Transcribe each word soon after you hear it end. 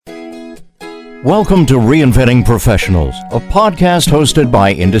Welcome to Reinventing Professionals, a podcast hosted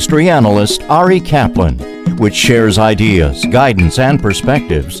by industry analyst Ari Kaplan, which shares ideas, guidance, and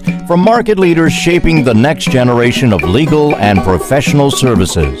perspectives from market leaders shaping the next generation of legal and professional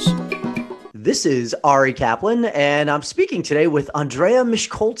services. This is Ari Kaplan, and I'm speaking today with Andrea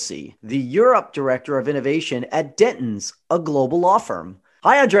Mishkolci, the Europe Director of Innovation at Dentons, a global law firm.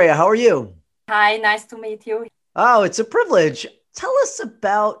 Hi, Andrea. How are you? Hi, nice to meet you. Oh, it's a privilege. Tell us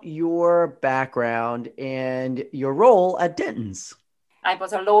about your background and your role at Dentons. I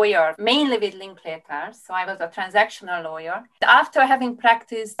was a lawyer, mainly with Linklater, so I was a transactional lawyer. After having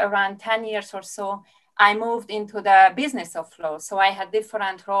practiced around 10 years or so, I moved into the business of law. So I had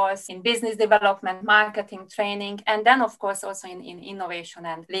different roles in business development, marketing, training, and then, of course, also in innovation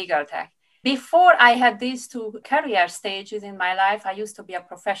and legal tech. Before I had these two career stages in my life, I used to be a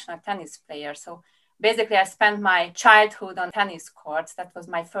professional tennis player. So basically, I spent my childhood on tennis courts. That was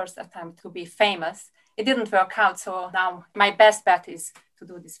my first attempt to be famous. It didn't work out, so now my best bet is to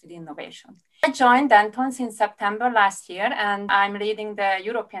do this with innovation. I joined Dentons in September last year, and I'm leading the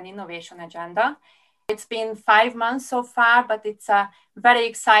European innovation agenda. It's been 5 months so far, but it's a very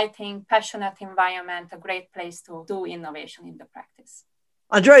exciting, passionate environment, a great place to do innovation in the practice.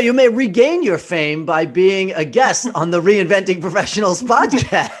 Andrea, you may regain your fame by being a guest on the Reinventing Professionals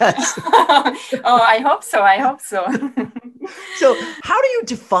podcast. Oh, I hope so. So how do you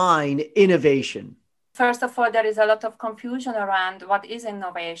define innovation? First of all, there is a lot of confusion around what is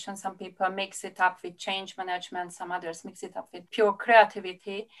innovation. Some people mix it up with change management. Some others mix it up with pure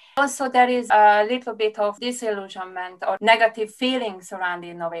creativity. Also, there is a little bit of disillusionment or negative feelings around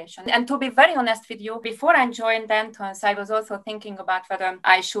innovation. And to be very honest with you, before I joined Dentons, I was also thinking about whether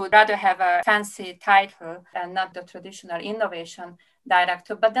I should rather have a fancy title and not the traditional innovation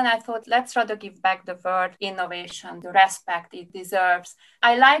director. But then I thought, let's rather give back the word innovation, the respect it deserves.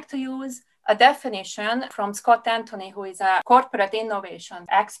 I like to use a definition from Scott Anthony, who is a corporate innovation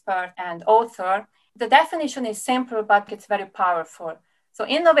expert and author. The definition is simple, but it's very powerful. So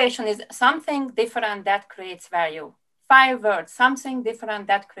innovation is something different that creates value. 5 words, something different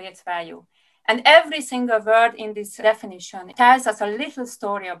that creates value. And every single word in this definition tells us a little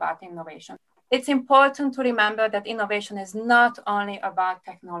story about innovation. It's important to remember that innovation is not only about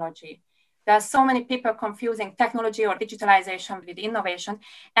technology. There are so many people confusing technology or digitalization with innovation.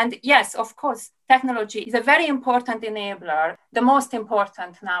 And yes, of course, technology is a very important enabler, the most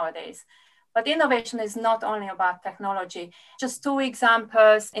important nowadays. But innovation is not only about technology. Just 2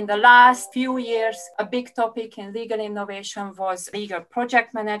 examples. In the last few years, a big topic in legal innovation was legal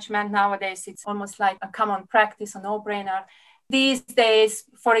project management. Nowadays, it's almost like a common practice, a no-brainer. These days,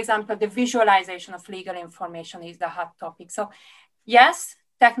 for example, the visualization of legal information is the hot topic. So yes,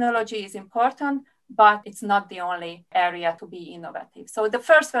 technology is important, but it's not the only area to be innovative. So the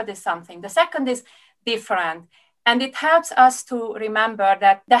first word is something. The second is different. And it helps us to remember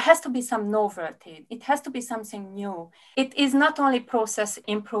that there has to be some novelty. It has to be something new. It is not only process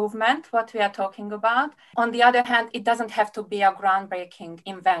improvement, what we are talking about. On the other hand, it doesn't have to be a groundbreaking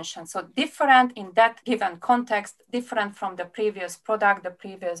invention. So different in that given context, different from the previous product, the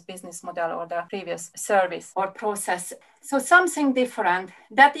previous business model, or the previous service or process. So something different.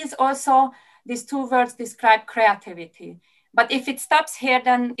 That is also, these 2 words describe creativity. But if it stops here,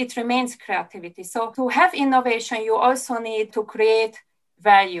 then it remains creativity. So to have innovation, you also need to create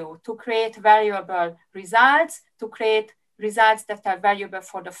value, to create valuable results, to create results that are valuable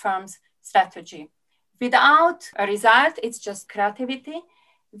for the firm's strategy. Without a result, it's just creativity.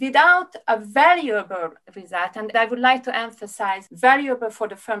 Without a valuable result, and I would like to emphasize valuable for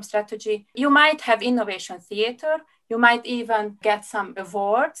the firm strategy, you might have innovation theater, you might even get some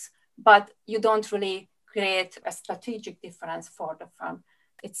awards, but you don't really create a strategic difference for the firm.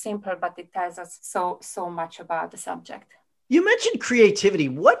 It's simple, but it tells us so much about the subject. You mentioned creativity.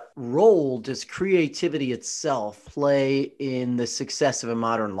 What role does creativity itself play in the success of a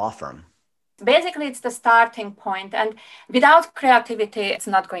modern law firm? Basically, it's the starting point. And without creativity, it's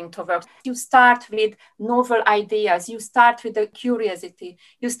not going to work. You start with novel ideas. You start with a curiosity.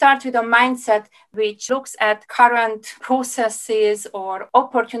 You start with a mindset which looks at current processes or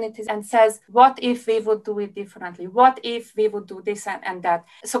opportunities and says, what if we would do it differently? What if we would do this and that?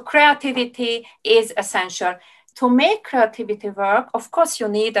 So creativity is essential. To make creativity work, of course, you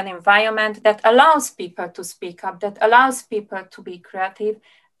need an environment that allows people to speak up, that allows people to be creative,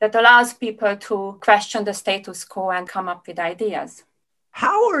 that allows people to question the status quo and come up with ideas.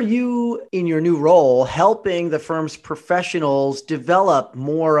 How are you, in your new role, helping the firm's professionals develop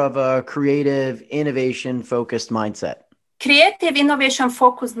more of a creative, innovation-focused mindset? Creative,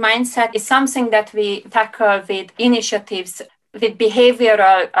 innovation-focused mindset is something that we tackle with initiatives with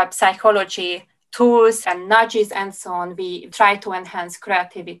behavioral psychology tools and nudges and so on, we try to enhance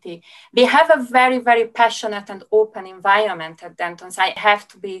creativity. We have a very, very passionate and open environment at Dentons. I have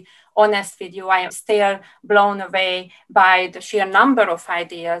to be honest with you. I am still blown away by the sheer number of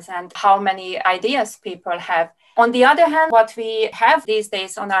ideas and how many ideas people have. On the other hand, what we have these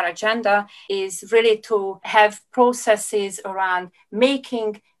days on our agenda is really to have processes around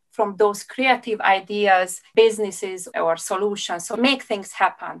making from those creative ideas businesses or solutions. So make things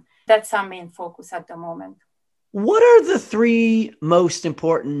happen. That's our main focus at the moment. What are the 3 most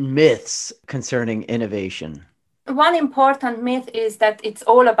important myths concerning innovation? One important myth is that it's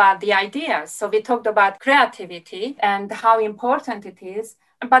all about the ideas. So we talked about creativity and how important it is,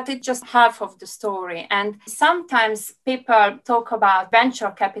 but it's just half of the story. And sometimes people talk about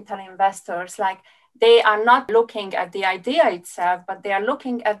venture capital investors like they are not looking at the idea itself, but they are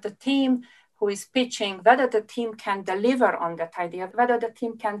looking at the team who is pitching, whether the team can deliver on that idea, whether the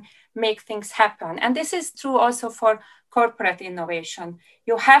team can make things happen. And this is true also for corporate innovation.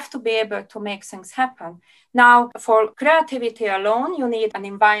 You have to be able to make things happen. Now, for creativity alone, you need an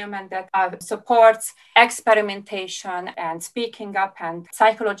environment that supports experimentation and speaking up and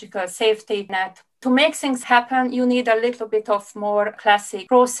psychological safety net. To make things happen, you need a little bit of more classic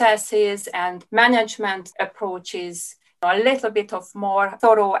processes and management approaches, a little bit of more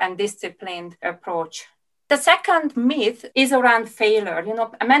thorough and disciplined approach. The second myth is around failure.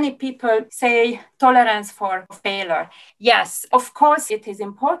 Many people say tolerance for failure. Yes, of course, it is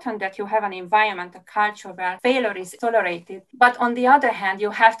important that you have an environment, a culture where failure is tolerated. But on the other hand,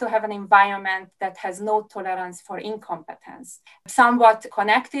 you have to have an environment that has no tolerance for incompetence. Somewhat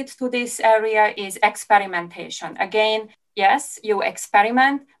connected to this area is experimentation. Again, yes, you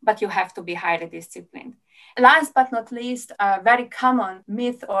experiment, but you have to be highly disciplined. Last but not least, a very common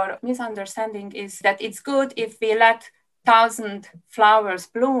myth or misunderstanding is that it's good if we let 1,000 flowers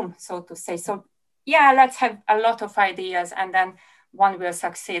bloom, so to say. So yeah, let's have a lot of ideas and then one will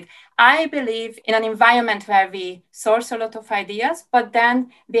succeed. I believe in an environment where we source a lot of ideas, but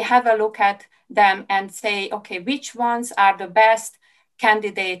then we have a look at them and say, okay, which ones are the best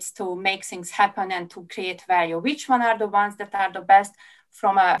candidates to make things happen and to create value? Which one are the ones that are the best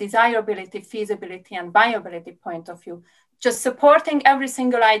from a desirability, feasibility, and viability point of view? Just supporting every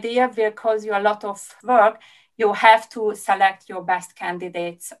single idea will cause you a lot of work. You have to select your best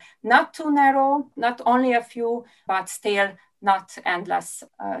candidates, not too narrow, not only a few, but still not endless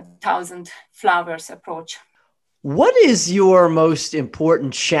 1,000 flowers approach. What is your most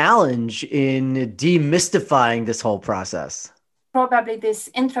important challenge in demystifying this whole process? Probably this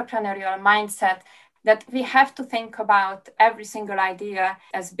entrepreneurial mindset that we have to think about every single idea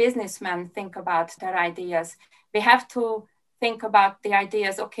as businessmen think about their ideas. We have to think about the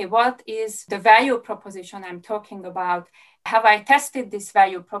ideas, okay, what is the value proposition I'm talking about? Have I tested this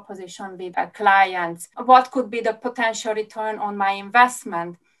value proposition with clients? What could be the potential return on my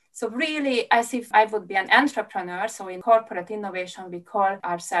investment? So really, as if I would be an entrepreneur, so in corporate innovation, we call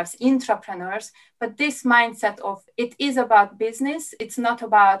ourselves intrapreneurs, but this mindset of it is about business, it's not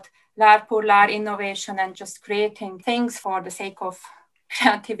about l'art pour l'art innovation and just creating things for the sake of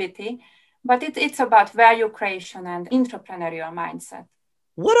creativity, but it's about value creation and entrepreneurial mindset.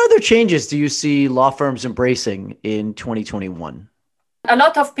 What other changes do you see law firms embracing in 2021? A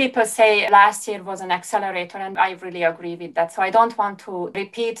lot of people say last year was an accelerator, and I really agree with that. So I don't want to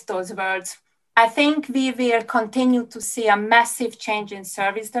repeat those words. I think we will continue to see a massive change in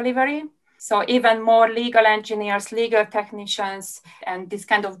service delivery. So even more legal engineers, legal technicians, and this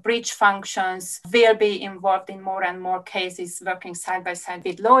kind of bridge functions will be involved in more and more cases working side by side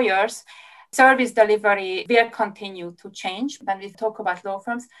with lawyers. Service delivery will continue to change when we talk about law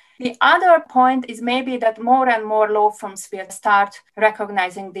firms. The other point is maybe that more and more law firms will start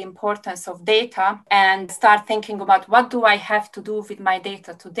recognizing the importance of data and start thinking about what do I have to do with my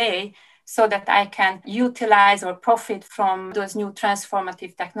data today so that I can utilize or profit from those new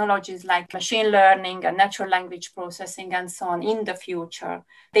transformative technologies like machine learning and natural language processing and so on in the future.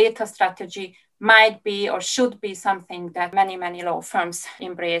 Data strategy might be or should be something that many, many law firms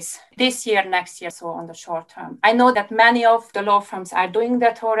embrace this year, next year, so on the short term. I know that many of the law firms are doing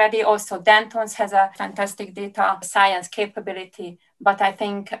that already. Also, Dentons has a fantastic data science capability, but I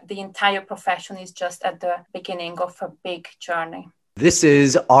think the entire profession is just at the beginning of a big journey. This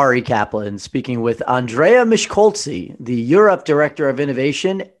is Ari Kaplan speaking with Andrea Mishkolci, the Europe Director of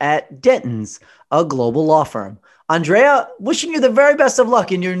Innovation at Dentons, a global law firm. Andrea, wishing you the very best of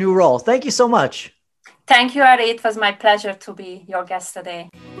luck in your new role. Thank you so much. Thank you, Ari. It was my pleasure to be your guest today.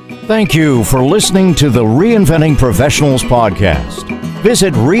 Thank you for listening to the Reinventing Professionals podcast.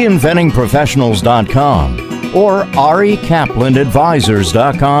 Visit reinventingprofessionals.com or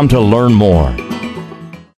arikaplanadvisors.com to learn more.